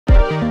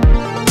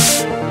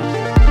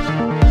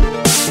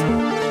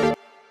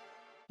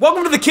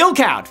Kill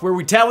Count, where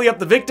we tally up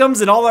the victims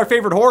in all our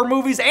favorite horror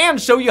movies and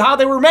show you how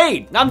they were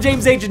made. I'm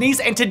James A. Janice,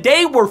 and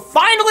today we're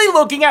finally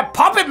looking at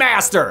Puppet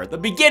Master, the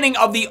beginning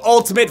of the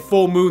ultimate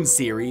full moon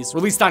series,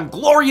 released on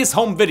glorious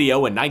home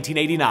video in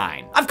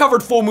 1989. I've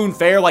covered full moon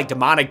fare like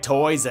Demonic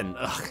Toys and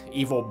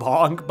Evil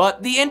Bong,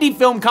 but the indie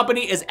film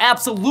company is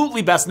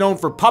absolutely best known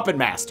for Puppet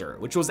Master,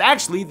 which was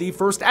actually the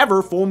first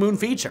ever full moon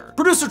feature.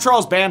 Producer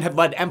Charles Band had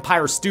led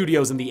Empire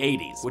Studios in the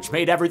 80s, which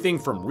made everything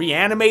from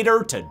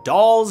Reanimator to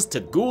Dolls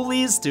to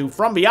Ghoulies to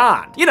From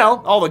Beyond. You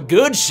know, all the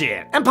good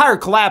shit. Empire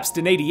collapsed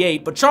in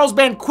 88, but Charles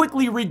Band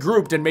quickly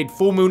regrouped and made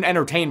Full Moon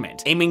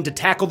Entertainment, aiming to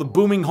tackle the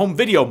booming home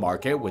video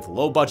market with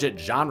low-budget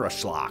genre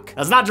schlock.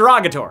 That's not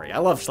derogatory, I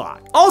love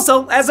schlock.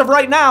 Also, as of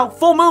right now,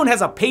 Full Moon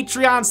has a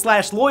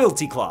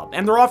Patreon/loyalty club,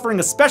 and they're offering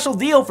a special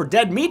deal for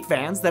Dead Meat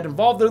fans that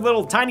involve their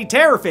little tiny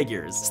terror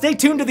figures. Stay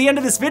tuned to the end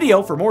of this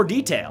video for more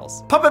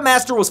details. Puppet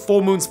Master was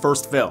Full Moon's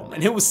first film,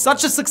 and it was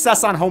such a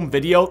success on home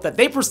video that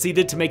they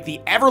proceeded to make the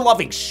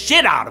ever-loving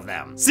shit out of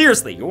them.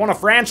 Seriously, you want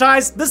a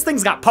franchise? This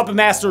thing's got Puppet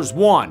Masters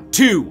 1,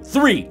 2,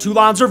 3,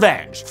 Toulon's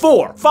Revenge,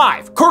 4,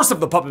 5, Curse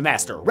of the Puppet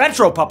Master,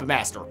 Retro Puppet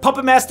Master,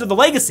 Puppet Master the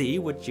Legacy,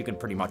 which you can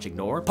pretty much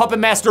ignore, Puppet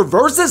Master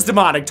vs.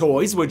 Demonic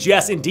Toys, which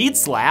yes, indeed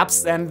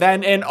slaps, and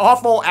then an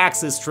awful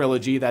Axis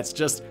trilogy that's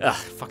just,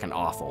 fucking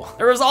awful.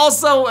 There is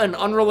also an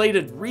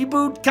unrelated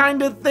reboot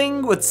kind of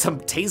thing with some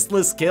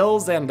tasteless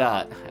kills and,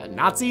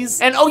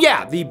 Nazis. And oh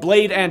yeah, the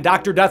Blade and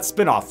Dr. Death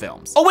spin-off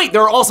films. Oh wait,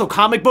 there are also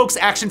comic books,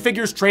 action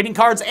figures, trading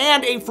cards,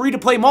 and a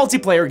free-to-play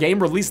multiplayer game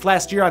released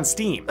last year on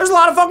Steam. There's a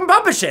lot of fucking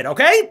puppet shit,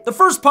 okay? The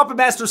first Puppet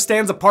Master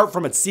stands apart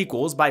from its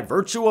sequels by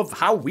virtue of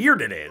how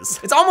weird it is.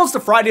 It's almost a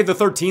Friday the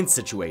 13th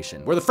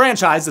situation, where the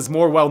franchise is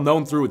more well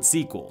known through its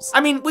sequels.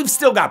 I mean, we've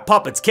still got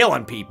puppets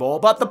killing people,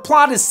 but the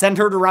plot is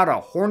centered around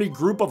a horny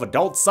group of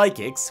adult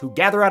psychics who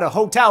gather at a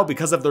hotel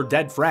because of their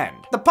dead friend.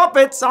 The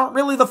puppets aren't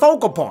really the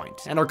focal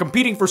point, and are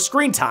competing for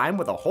screen time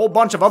with a whole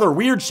bunch of other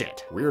weird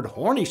shit. Weird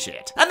horny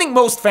shit. I think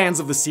most fans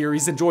of the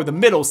series enjoy the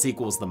middle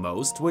sequels the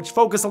most, which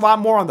focus a lot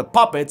more on the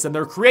puppets and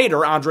their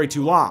creator, Andre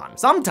Toulon,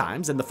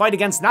 sometimes in the fight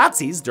against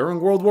Nazis during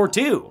World War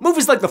II.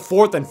 Movies like the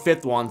fourth and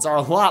fifth ones are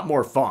a lot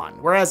more fun,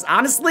 whereas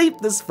honestly,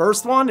 this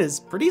first one is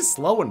pretty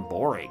slow and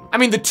boring. I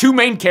mean, the two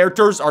main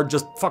characters are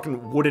just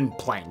fucking wooden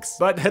planks,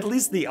 but at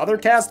least the other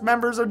cast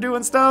members are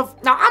doing stuff.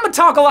 Now, I'm gonna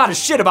talk a lot of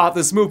shit about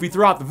this movie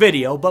throughout the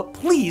video, but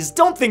please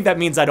don't think that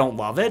means I don't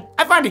love it.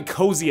 I find it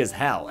cozy as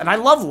hell, and I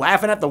love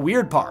laughing at the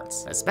weird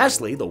parts,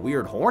 especially the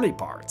weird horny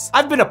parts.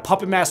 I've been a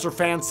Puppet Master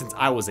fan since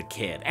I was a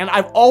kid, and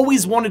I've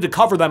always wanted to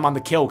cover them on the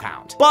Kill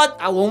Count, but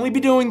I'll only be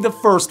doing the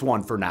first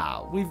one for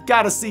now. We've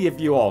got to see if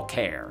you all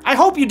care. I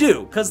hope you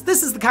do, because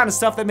this is the kind of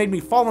stuff that made me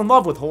fall in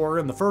love with horror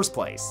in the first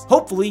place.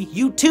 Hopefully,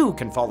 you too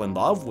can fall in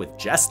love with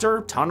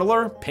Jester,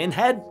 Tunneler,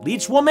 Pinhead,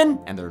 Leech Woman,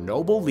 and their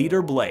noble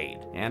leader Blade.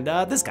 And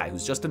this guy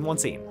who's just in one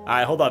scene. All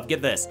right, hold up,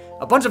 get this.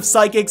 A bunch of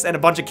psychics and a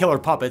bunch of killer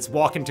puppets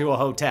walk into a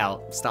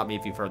hotel. Stop me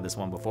if you've heard this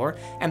one before.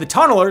 And the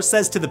Tunneler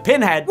says to the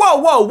Pinhead, "Whoa,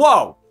 whoa,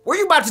 whoa! Were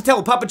you about to tell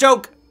a puppet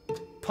joke?"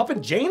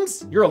 Puppet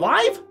James? You're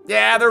alive?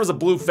 Yeah, there was a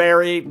blue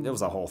fairy. It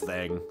was a whole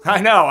thing.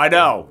 I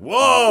know.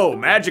 Whoa,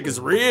 magic is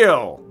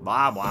real.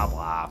 Blah, blah,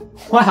 blah.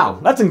 Wow,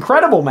 that's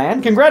incredible,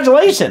 man.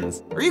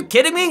 Congratulations. Are you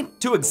kidding me?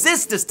 To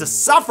exist is to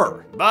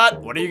suffer. But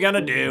what are you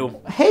gonna do?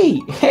 Hey,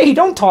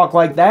 don't talk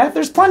like that.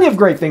 There's plenty of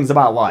great things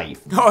about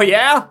life. Oh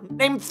yeah?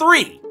 Name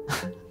 3.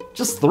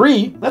 Just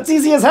 3? That's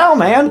easy as hell,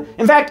 man.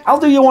 In fact, I'll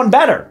do you one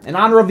better. In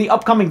honor of the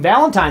upcoming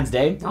Valentine's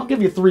Day, I'll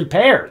give you 3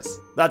 pairs.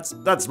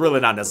 That's really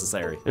not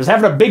necessary. There's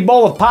having a big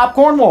bowl of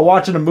popcorn while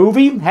watching a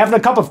movie, having a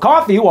cup of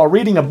coffee while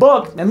reading a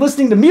book, and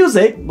listening to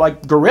music,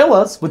 like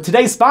Gorillaz, with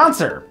today's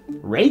sponsor,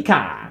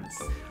 Raycons.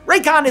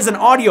 Raycon is an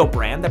audio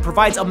brand that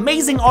provides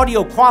amazing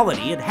audio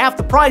quality at half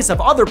the price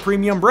of other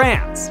premium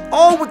brands.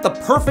 All with the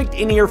perfect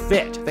in-ear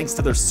fit, thanks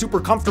to their super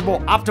comfortable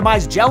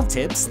optimized gel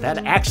tips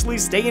that actually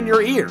stay in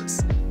your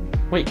ears.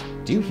 Wait,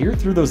 do you hear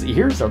through those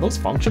ears? Are those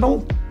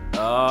functional?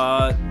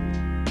 I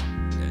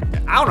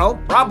don't know,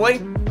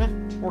 probably.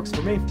 Works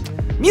for me.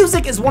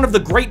 Music is one of the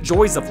great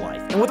joys of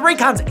life, and with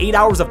Raycon's 8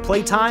 hours of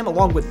playtime,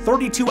 along with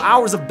 32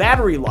 hours of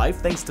battery life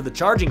thanks to the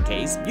charging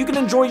case, you can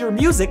enjoy your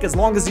music as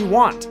long as you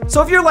want.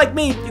 So if you're like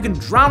me, you can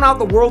drown out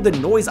the world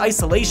in noise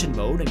isolation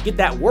mode and get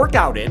that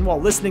workout in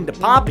while listening to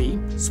Poppy,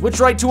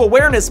 switch right to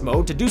awareness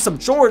mode to do some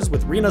chores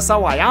with Rina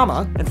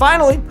Sawayama, and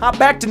finally, hop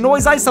back to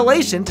noise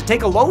isolation to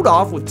take a load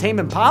off with Tame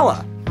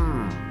Impala.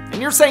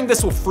 And you're saying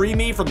this will free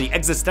me from the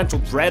existential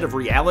dread of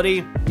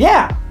reality?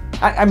 Yeah.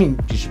 I mean,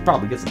 you should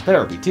probably get some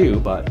therapy too,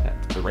 but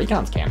the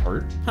Raycons can't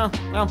hurt. Huh,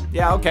 well,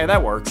 yeah, okay,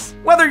 that works.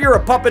 Whether you're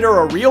a puppet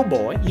or a real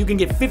boy, you can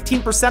get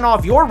 15%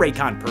 off your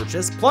Raycon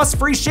purchase, plus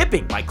free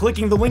shipping by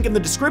clicking the link in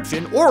the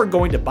description or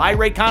going to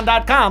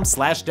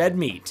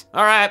buyraycon.com/deadmeat.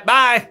 All right,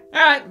 bye.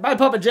 All right, bye,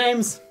 Puppet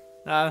James.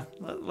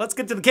 Let's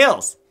get to the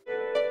kills.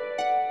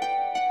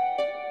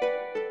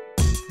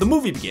 The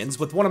movie begins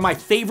with one of my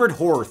favorite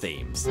horror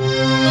themes.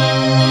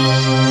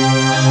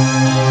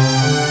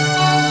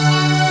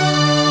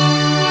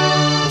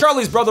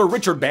 Charlie's brother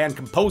Richard Band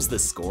composed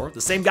this score, the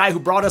same guy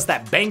who brought us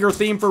that banger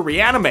theme for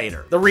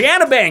Reanimator, the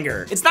Rihanna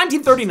banger. It's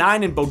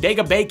 1939 in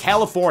Bodega Bay,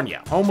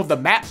 California, home of the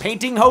matte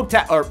painting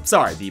hotel,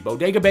 the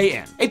Bodega Bay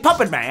Inn. A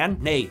puppet man,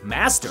 nay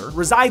master,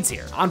 resides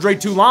here, Andre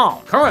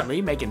Toulon,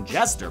 currently making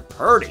Jester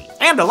purty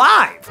and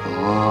alive.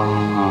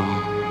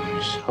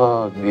 Oh,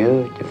 so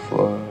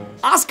beautiful.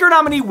 Oscar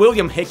nominee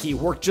William Hickey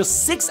worked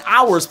just 6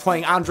 hours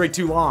playing Andre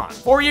Toulon.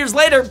 4 years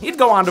later, he'd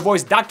go on to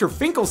voice Dr.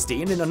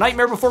 Finkelstein in A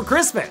Nightmare Before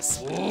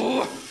Christmas.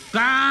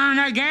 Gone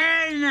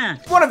again!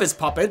 One of his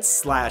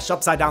puppets /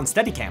 upside-down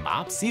Steadicam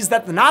ops sees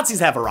that the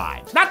Nazis have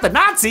arrived. Not the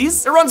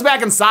Nazis! It runs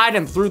back inside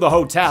and through the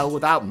hotel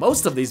without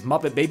most of these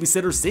Muppet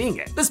babysitters seeing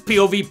it. This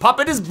POV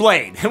puppet is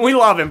Blade, and we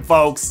love him,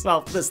 folks.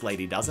 Well, this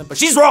lady doesn't, but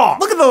she's wrong!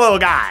 Look at the little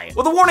guy!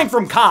 With a warning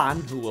from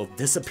Khan, who will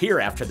disappear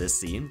after this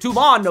scene,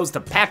 Toulon knows to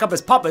pack up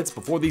his puppets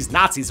before these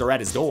Nazis are at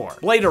his door.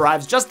 Blade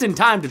arrives just in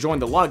time to join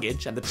the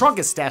luggage, and the trunk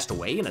is stashed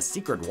away in a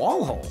secret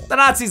wall hole. The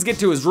Nazis get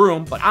to his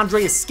room, but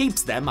Andre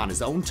escapes them on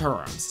his own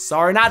terms.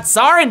 Sorry, not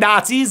sorry,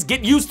 Nazis.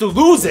 Get used to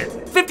losing.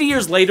 50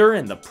 years later,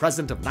 in the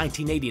present of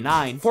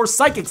 1989, 4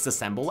 psychics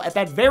assemble at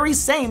that very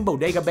same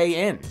Bodega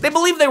Bay Inn. They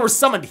believe they were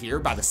summoned here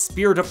by the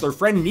spirit of their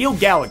friend Neil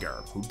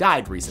Gallagher, who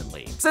died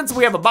recently. Since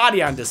we have a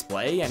body on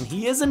display, and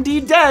he is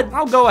indeed dead,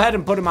 I'll go ahead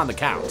and put him on the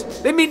count.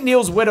 They meet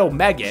Neil's widow,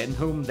 Megan,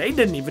 whom they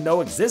didn't even know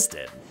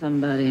existed.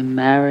 Somebody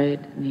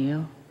married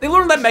Neil? They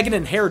learned that Megan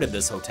inherited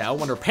this hotel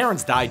when her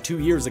parents died 2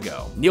 years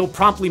ago. Neil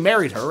promptly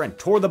married her and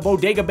tore the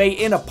Bodega Bay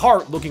Inn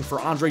apart looking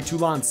for Andre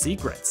Toulon's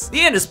secrets.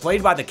 The inn is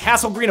played by the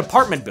Castle Green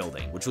apartment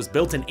building, which was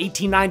built in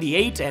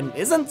 1898 and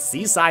isn't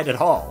seaside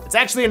at all. It's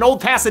actually an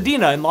old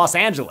Pasadena in Los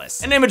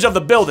Angeles. An image of the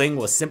building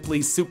was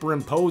simply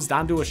superimposed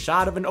onto a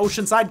shot of an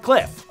oceanside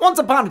cliff. Once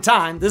upon a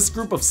time, this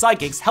group of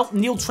psychics helped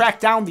Neil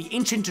track down the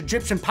ancient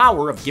Egyptian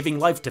power of giving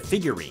life to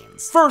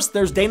figurines. First,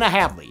 there's Dana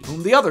Hadley,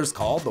 whom the others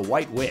call the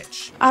White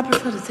Witch. I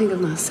prefer to think of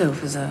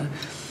myself as a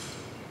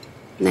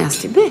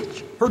nasty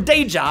bitch. Her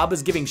day job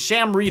is giving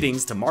sham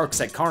readings to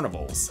marks at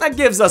carnivals. That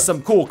gives us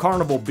some cool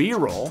carnival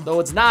B-roll, though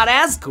it's not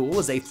as cool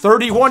as a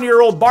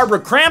 31-year-old Barbara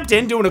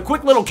Crampton doing a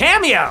quick little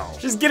cameo.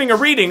 She's getting a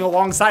reading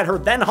alongside her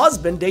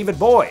then-husband, David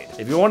Boyd.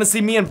 If you want to see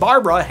me and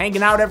Barbara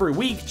hanging out every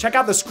week, check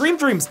out the Scream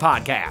Dreams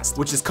podcast,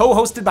 which is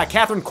co-hosted by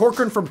Catherine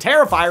Corcoran from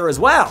Terrifier as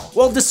well.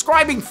 While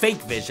describing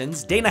fake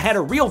visions, Dana had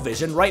a real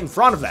vision right in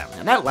front of them,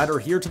 and that led her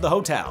here to the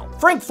hotel.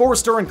 Frank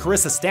Forrester and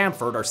Carissa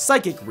Stamford are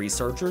psychic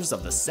researchers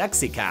of the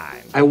sexy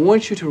kind. I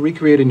want you to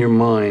recreate in your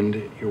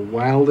mind your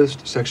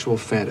wildest sexual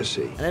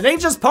fantasy. And it ain't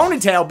just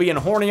Ponytail being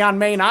horny on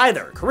Maine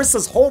either.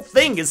 Carissa's whole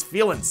thing is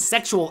feeling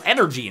sexual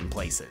energy in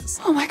places.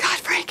 Oh my God,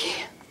 Frankie.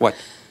 What?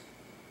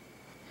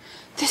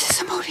 This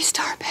is a movie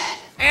star bed.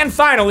 And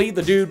finally,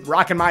 the dude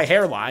rocking my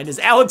hairline is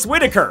Alex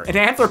Whitaker, an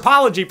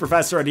anthropology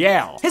professor at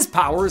Yale. His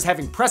power is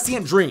having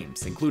prescient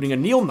dreams, including a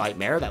Neil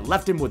nightmare that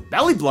left him with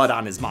belly blood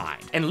on his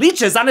mind, and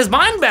leeches on his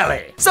mind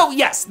belly. So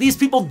yes, these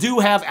people do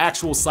have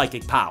actual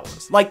psychic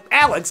powers. Like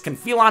Alex can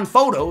feel on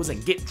photos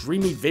and get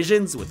dreamy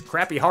visions with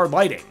crappy hard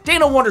lighting.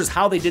 Dana wonders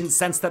how they didn't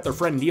sense that their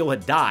friend Neil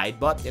had died,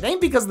 but it ain't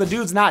because the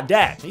dude's not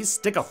dead. They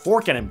stick a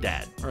fork in him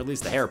dead, or at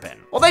least a hairpin.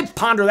 While they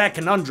ponder that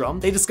conundrum,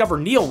 they discover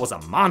Neil was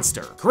a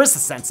monster. Carissa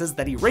senses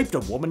that he raped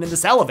a woman in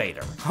this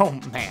elevator. Oh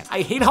man,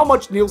 I hate how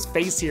much Neil's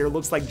face here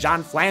looks like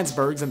John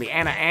Flansburgh's in the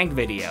Anna Ang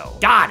video.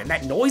 God, and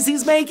that noise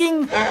he's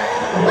making?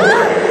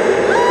 That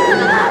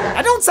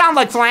don't sound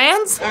like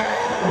Flans.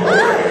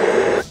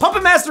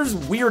 Puppet Master's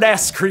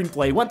weird-ass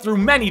screenplay went through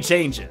many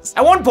changes.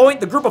 At one point,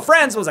 the group of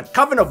friends was a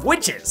coven of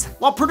witches.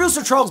 While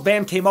producer Charles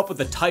Band came up with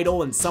the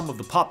title and some of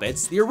the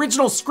puppets, the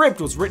original script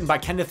was written by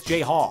Kenneth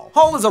J. Hall.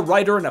 Hall is a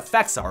writer and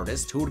effects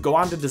artist who would go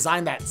on to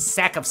design that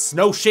sack of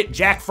snow shit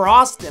Jack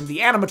Frost and the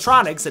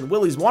animatronics in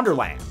Willy's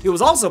Wonderland. He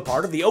was also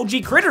part of the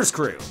OG Critters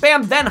crew.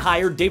 Band then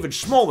hired David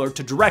Schmoller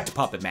to direct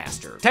Puppet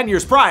Master. 10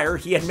 years prior,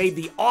 he had made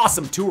the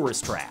awesome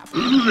Tourist Trap.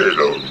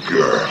 Little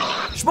girl.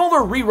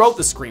 Schmoller rewrote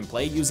the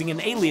screenplay using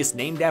an alias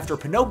named after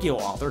Pinocchio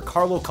author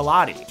Carlo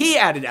Collodi. He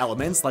added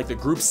elements like the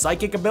group's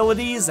psychic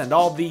abilities and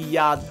all the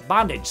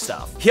bondage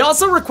stuff. He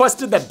also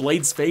requested that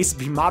Blade's face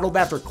be modeled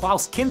after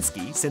Klaus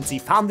Kinski since he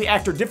found the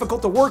actor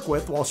difficult to work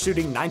with while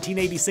shooting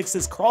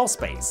 1986's Crawl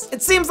Space.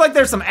 It seems like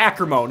there's some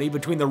acrimony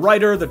between the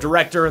writer, the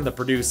director, and the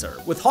producer,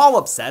 with Hall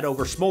upset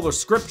over Schmoller's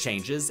script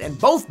changes and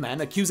both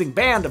men accusing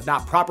Band of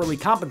not properly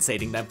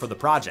compensating them for the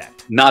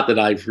project. Not that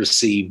I've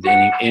received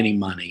any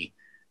money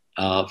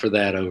for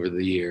that over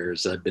the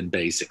years. I've been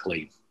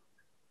basically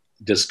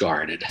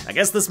discarded. I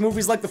guess this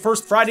movie's like the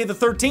first Friday the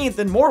 13th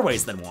in more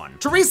ways than one.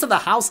 Teresa the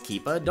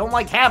housekeeper don't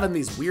like having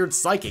these weird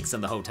psychics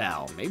in the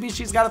hotel. Maybe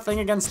she's got a thing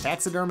against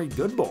taxidermy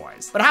good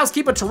boys. But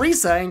housekeeper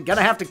Teresa ain't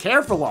gonna have to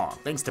care for long,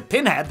 thanks to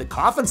Pinhead the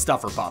coffin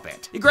stuffer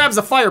puppet. He grabs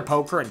a fire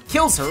poker and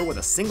kills her with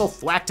a single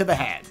thwack to the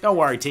head. Don't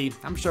worry, T,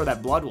 I'm sure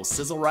that blood will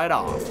sizzle right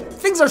off.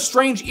 Things are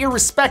strange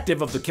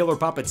irrespective of the killer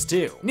puppets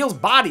too. Neil's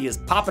body is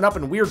popping up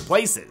in weird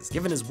places,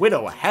 giving his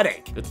widow a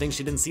headache. Good thing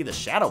she didn't see the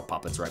shadow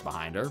puppets right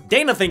behind her.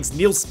 Dana thinks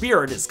Neil's spirit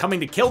spirit is coming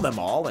to kill them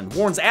all and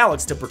warns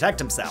Alex to protect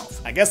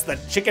himself. I guess the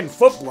chicken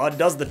foot blood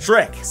does the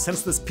trick,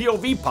 since this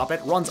POV puppet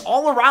runs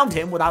all around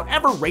him without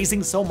ever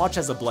raising so much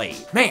as a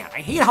blade. Man, I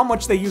hate how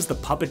much they use the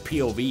puppet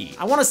POV.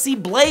 I want to see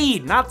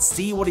Blade, not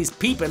see what he's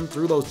peeping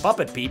through those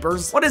puppet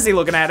peepers. What is he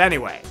looking at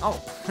anyway?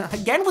 Oh,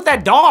 again with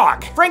that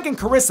dog! Frank and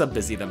Carissa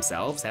busy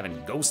themselves,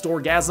 having ghost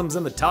orgasms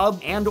in the tub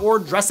and or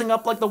dressing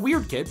up like the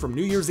weird kid from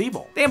New Year's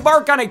Evil. They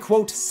embark on a,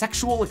 quote,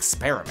 sexual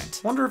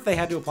experiment. Wonder if they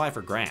had to apply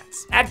for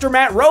grants. Actor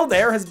Matt Rowe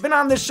there has been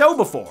on this show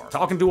before,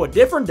 talking to a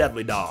different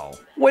deadly doll.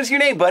 What's your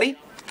name, buddy?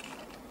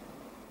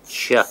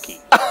 Chucky.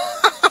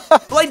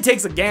 Blade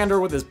takes a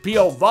gander with his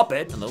P.O.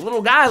 Vuppet, and the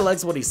little guy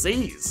likes what he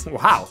sees.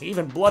 Wow, he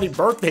even bloody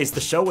birthdays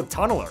the show with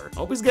Tunneler.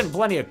 Hope he's getting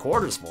plenty of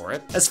quarters for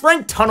it. As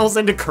Frank tunnels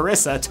into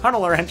Carissa,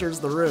 Tunneler enters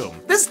the room.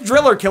 This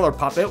driller killer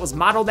puppet was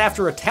modeled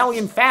after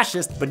Italian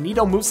fascist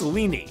Benito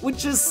Mussolini,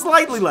 which is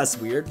slightly less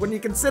weird when you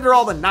consider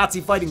all the Nazi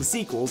fighting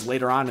sequels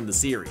later on in the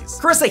series.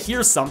 Carissa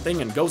hears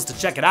something and goes to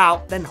check it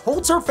out, then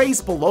holds her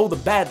face below the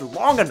bed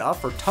long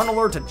enough for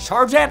Tunneler to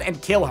charge at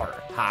and kill her.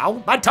 How?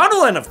 By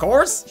tunneling, of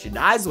course! She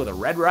dies with a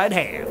red right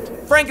hand.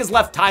 Frank is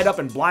left tied up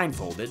and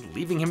blindfolded,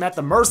 leaving him at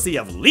the mercy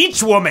of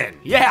Leech Woman.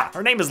 Yeah,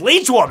 her name is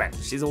Leech Woman.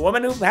 She's a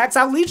woman who hacks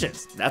out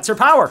leeches. That's her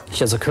power.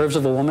 She has the curves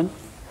of a woman.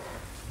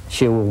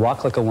 She will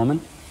walk like a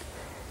woman.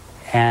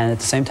 And at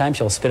the same time,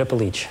 she'll spit up a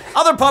leech.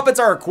 Other puppets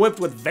are equipped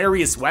with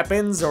various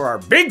weapons or are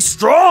big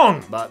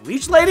strong, but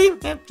Leech Lady,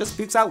 just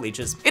pukes out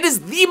leeches. It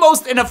is the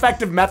most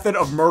ineffective method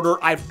of murder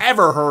I've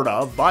ever heard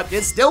of, but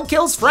it still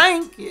kills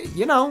Frank,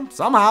 you know,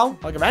 somehow,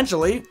 like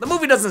eventually. The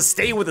movie doesn't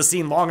stay with the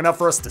scene long enough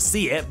for us to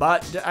see it,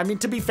 but I mean,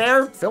 to be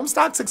fair, film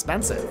stock's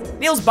expensive.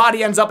 Neil's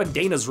body ends up in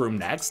Dana's room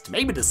next,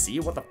 maybe to see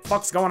what the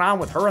fuck's going on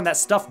with her and that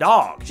stuffed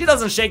dog. She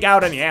doesn't shake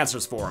out any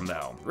answers for him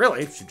though.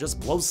 Really, she just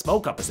blows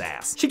smoke up his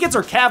ass. She gets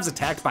her calves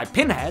attacked by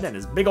Pinhead and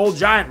his big old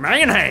giant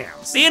man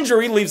hands. The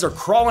injury leaves her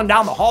crawling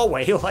down the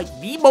hallway like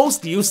the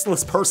most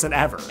useless person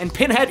ever. And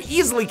Pinhead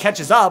easily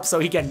catches up so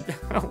he can,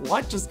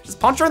 what, just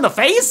punch her in the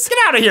face? Get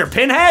out of here,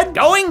 Pinhead!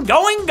 Going.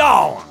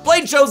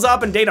 Blade shows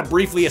up and Dana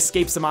briefly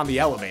escapes him on the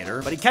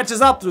elevator, but he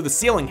catches up through the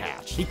ceiling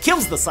hatch. He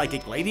kills the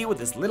psychic lady with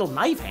his little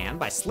knife hand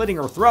by slitting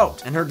her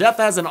throat, and her death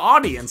has an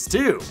audience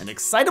too, an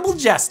excitable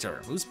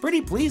jester who's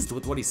pretty pleased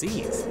with what he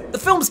sees. The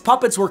film's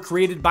puppets were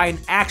created by an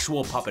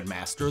actual puppet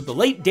master, the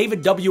late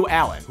David W.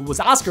 Allen, who was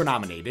Oscar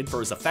nominated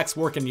for his effects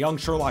work in Young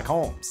Sherlock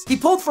Holmes. He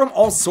pulled from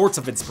all sorts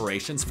of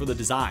inspirations for the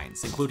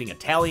designs, including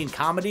Italian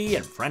comedy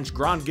and French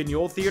Grand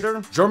Guignol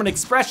theater, German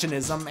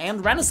expressionism,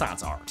 and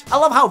Renaissance art. I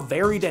love how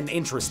varied and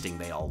interesting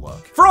they all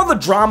look. For all the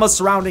drama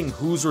surrounding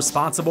who's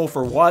responsible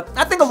for what,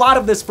 I think a lot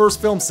of this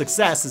first film's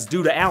success is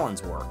due to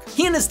Allen's work.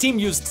 He and his team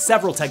used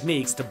several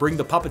techniques to bring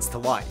the puppets to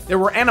life. There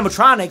were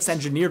animatronics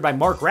engineered by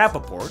Mark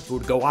Rappaport, who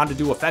would go on to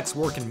do effects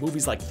work in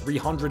movies like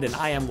 300 and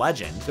I Am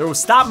Legend. There was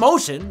stop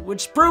motion,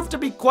 which proved to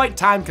be quite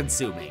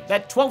time-consuming.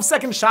 That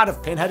 12-second shot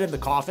of Pinhead in the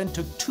coffin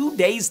took 2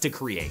 days to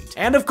create.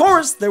 And of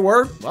course, there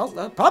were,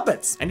 well,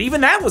 puppets. And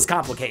even that was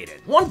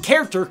complicated. One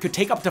character could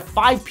take up to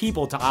 5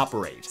 people to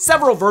operate.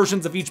 Several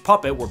versions of each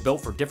puppet were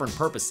built for different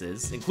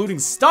purposes, including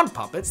stunt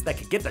puppets that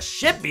could get the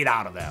shit beat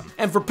out of them.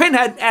 And for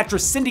Pinhead,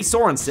 actress Cindy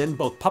Sorensen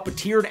both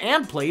puppeteered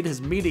and played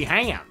his meaty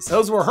hands.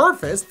 Those were her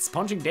fists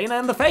punching Dana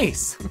in the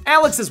face.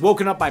 Alex is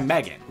woken up by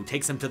Megan, who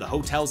takes him to the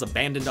hotel's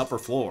abandoned upper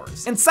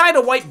floors. Inside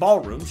a white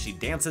ballroom, she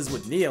dances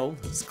with Neil,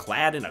 who's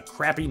clad in a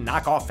crappy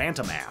knockoff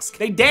Phantom mask.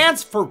 They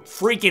dance for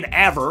freaking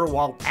ever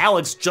while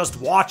Alex just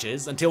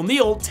watches until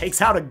Neil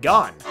takes out a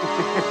gun.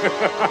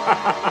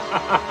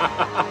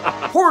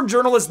 Horror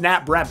journalist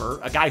Nat Bremer,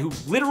 a guy who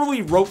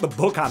literally wrote the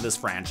book on this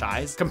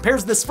franchise,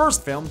 compares this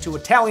first film to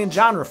Italian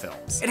genre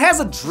films. It has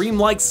a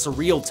dreamlike,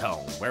 surreal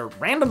tone, where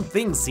random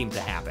things seem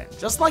to happen,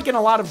 just like in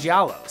a lot of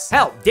giallos.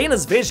 Hell,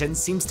 Dana's vision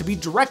seems to be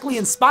directly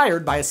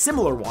inspired by a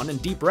similar one in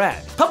Deep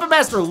Red. Puppet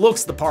Master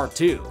looks the part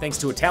too, thanks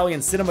to Italian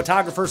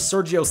cinematographer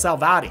Sergio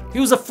Salvati. He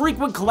was a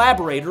frequent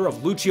collaborator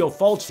of Lucio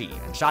Fulci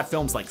and shot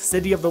films like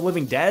City of the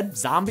Living Dead,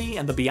 Zombie,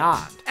 and The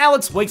Beyond.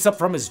 Alex wakes up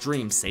from his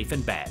dream safe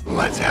in bed.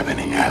 What's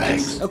happening,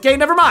 Alex? Okay,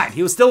 never mind,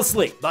 he was still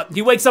asleep, but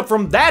he wakes up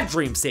from that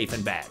dream safe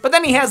in bed. But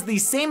then he has the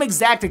same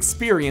exact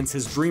experience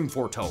his dream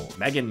foretold,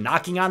 Megan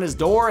knocking on his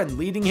door and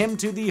leading him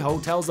to the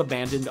hotel's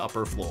abandoned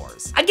upper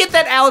floors. I get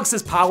that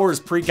Alex's power is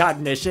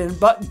precognition,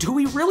 but do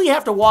we really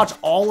have to watch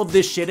all of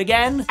this shit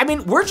again? I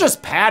mean, we're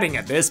just padding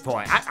at this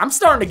point. I'm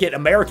starting to get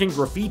American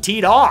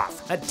Graffiti'd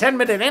off. That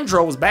 10-minute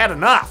intro was bad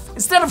enough.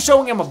 Instead of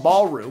showing him a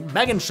ballroom,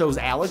 Megan shows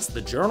Alex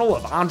the journal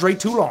of Andre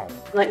Toulon.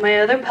 Like my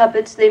other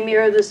puppets, they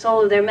mirror the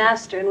soul of their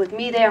master, and with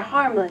me they are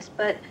harmless,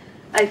 but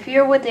I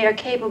fear what they are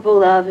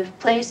capable of if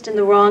placed in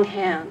the wrong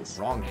hands.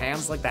 Wrong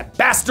hands like that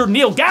bastard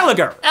Neil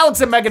Gallagher!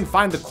 Alex and Megan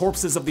find the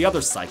corpses of the other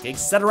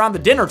psychics set around the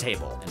dinner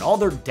table in all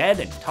their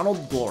dead and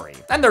tunneled glory.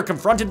 Then they're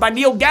confronted by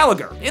Neil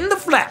Gallagher, in the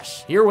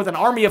flesh, here with an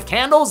army of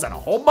candles and a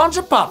whole bunch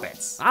of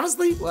puppets.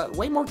 Honestly,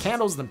 way more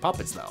candles than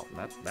puppets though.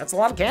 That's a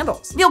lot of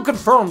candles. Neil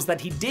confirms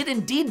that he did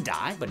indeed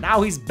die, but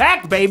now he's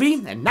back,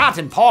 baby, and not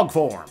in pog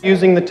form.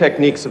 Using the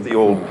techniques of the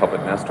old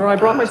puppet master, I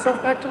brought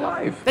myself back to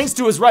life. Thanks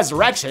to his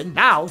resurrection,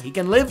 now he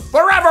can live forever.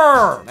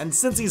 forever! And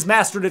since he's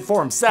mastered it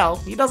for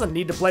himself, he doesn't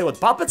need to play with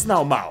puppets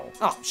no mo.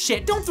 Oh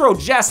shit, don't throw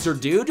Jester,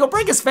 dude, you'll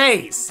break his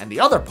face! And the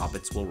other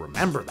puppets will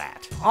remember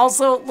that.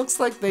 Also, looks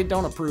like they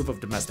don't approve of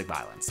domestic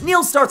violence.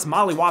 Neil starts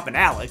mollywopping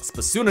Alex,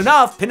 but soon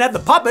enough, Pinhead the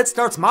puppet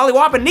starts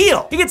mollywopping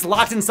Neil. He gets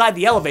locked inside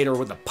the elevator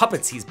with the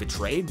puppets he's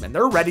betrayed, and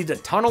they're ready to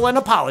tunnel an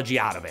apology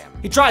out of him.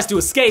 He tries to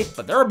escape,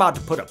 but they're about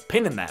to put a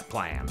pin in that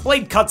plan.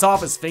 Blade cuts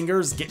off his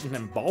fingers, getting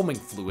embalming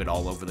fluid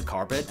all over the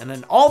carpet, and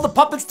then all the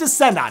puppets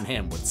descend on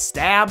him with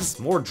stabs,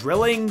 more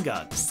drilling,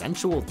 a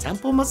sensual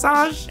temple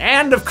massage,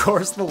 and of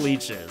course the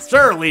leeches.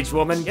 Sure, leech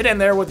woman, get in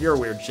there with your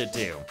weird shit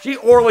too. She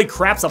orally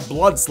craps a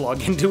blood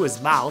slug into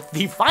his mouth,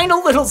 the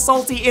final little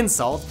salty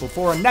insult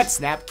before a neck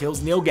snap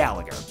kills Neil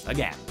Gallagher.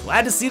 Again,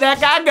 glad to see that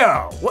guy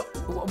go.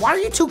 Why are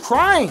you two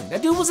crying?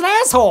 That dude was an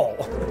asshole.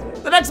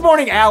 The next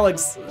morning,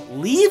 Alex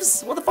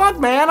leaves? What the fuck,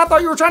 man? I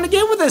thought you were trying to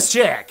get with this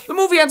chick. The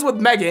movie ends with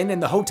Megan in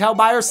the hotel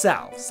by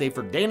herself, save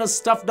for Dana's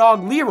stuffed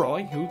dog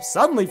Leroy, who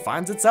suddenly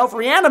finds itself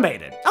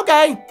reanimated.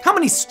 Okay, how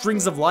many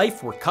strings of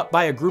life were cut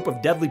by a group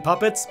of deadly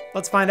puppets?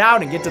 Let's find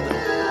out and get to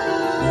the...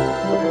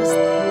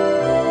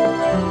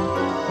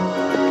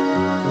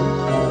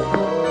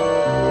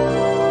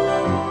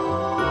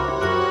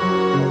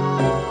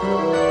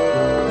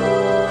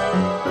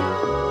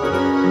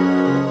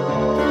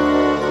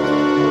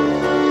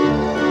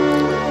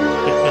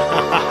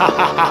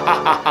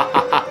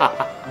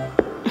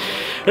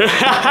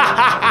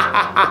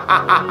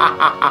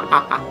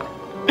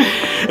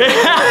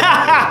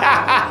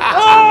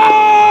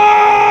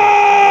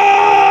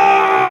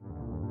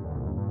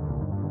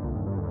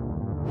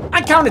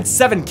 I counted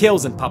 7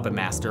 kills in Puppet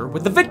Master,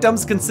 with the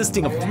victims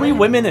consisting of 3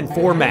 women and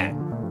 4 men.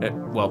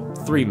 Well,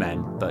 3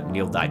 men, but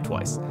Neil died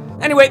twice.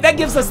 Anyway, that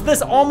gives us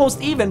this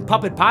almost even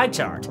puppet pie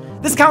chart.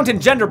 This count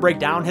and gender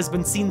breakdown has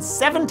been seen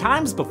 7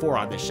 times before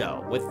on this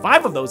show, with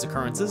 5 of those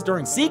occurrences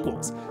during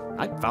sequels.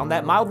 I found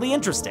that mildly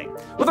interesting.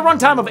 With a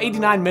runtime of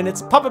 89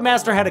 minutes, Puppet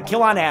Master had a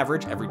kill on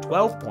average every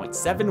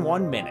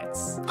 12.71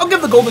 minutes. I'll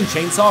give the golden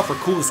chainsaw for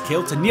coolest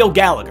kill to Neil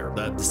Gallagher,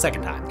 the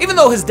second time. Even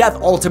though his death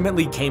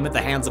ultimately came at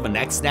the hands of a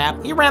neck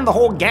snap, he ran the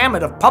whole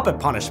gamut of puppet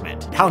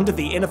punishment, down to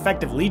the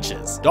ineffective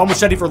leeches. Dull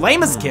machete for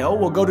lamest kill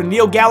will go to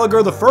Neil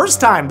Gallagher the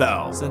first time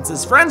though, since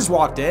his friends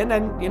walked in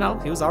and, you know,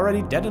 he was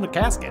already dead in a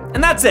casket.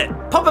 And that's it.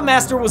 Puppet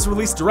Master was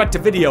released direct to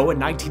video in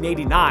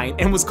 1989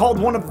 and was called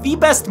one of the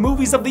best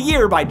movies of the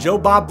year by Joe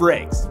Bob Briggs.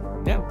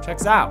 Yeah,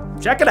 check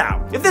it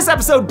out. If this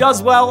episode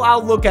does well,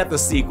 I'll look at the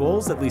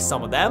sequels, at least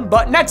some of them,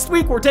 but next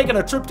week we're taking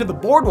a trip to the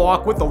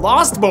boardwalk with the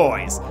Lost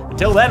Boys.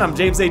 Until then, I'm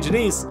James A.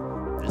 Janice.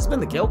 This has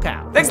been the Kill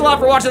Count. Thanks a lot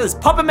for watching this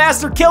Puppet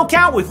Master Kill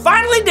Count. We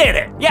finally did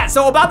it. Yeah,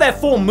 so about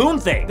that full moon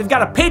thing, they've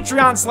got a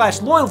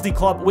Patreon/loyalty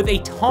club with a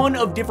ton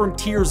of different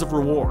tiers of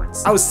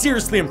rewards. I was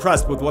seriously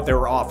impressed with what they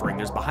were offering.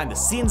 There's behind the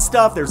scenes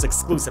stuff, there's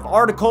exclusive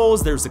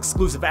articles, there's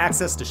exclusive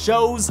access to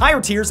shows.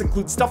 Higher tiers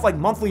include stuff like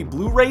monthly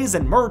Blu-rays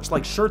and merch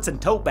like shirts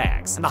and tote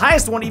bags. And the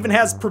highest one even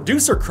has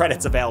producer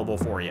credits available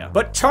for you.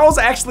 But Charles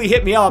actually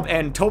hit me up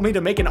and told me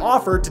to make an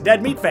offer to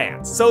Dead Meat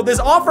fans. So this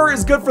offer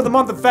is good for the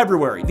month of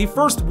February. The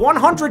first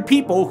 100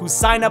 people who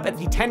sign up at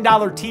the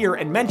 $10 tier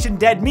and mention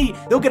Dead Meat,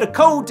 they'll get a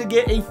code to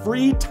get a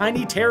free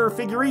Tiny Terror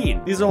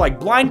figurine. These are like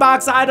blind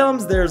box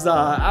items. There's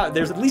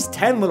at least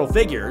 10 little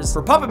figures.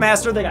 For Puppet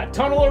Master, they got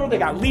Tunneler, they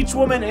got Leech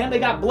Woman, and they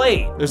got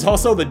Blade. There's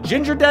also the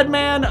Ginger Dead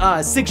Man,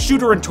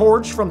 6-Shooter and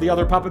Torch from the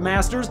other Puppet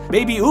Masters,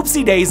 Baby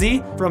Oopsie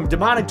Daisy from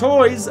Demonic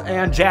Toys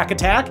and Jack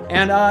Attack,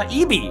 and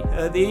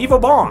Eevee, the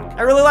Evo Bong.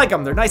 I really like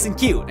them, they're nice and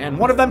cute, and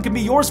one of them can be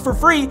yours for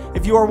free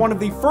if you are one of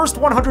the first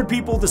 100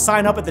 people to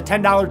sign up at the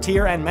 $10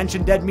 tier and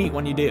mention Dead Meat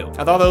when you do.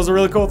 I thought that was a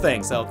really cool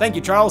thing, so thank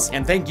you, Charles,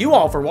 and thank you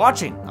all for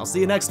watching. I'll see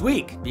you next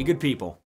week. Be good people.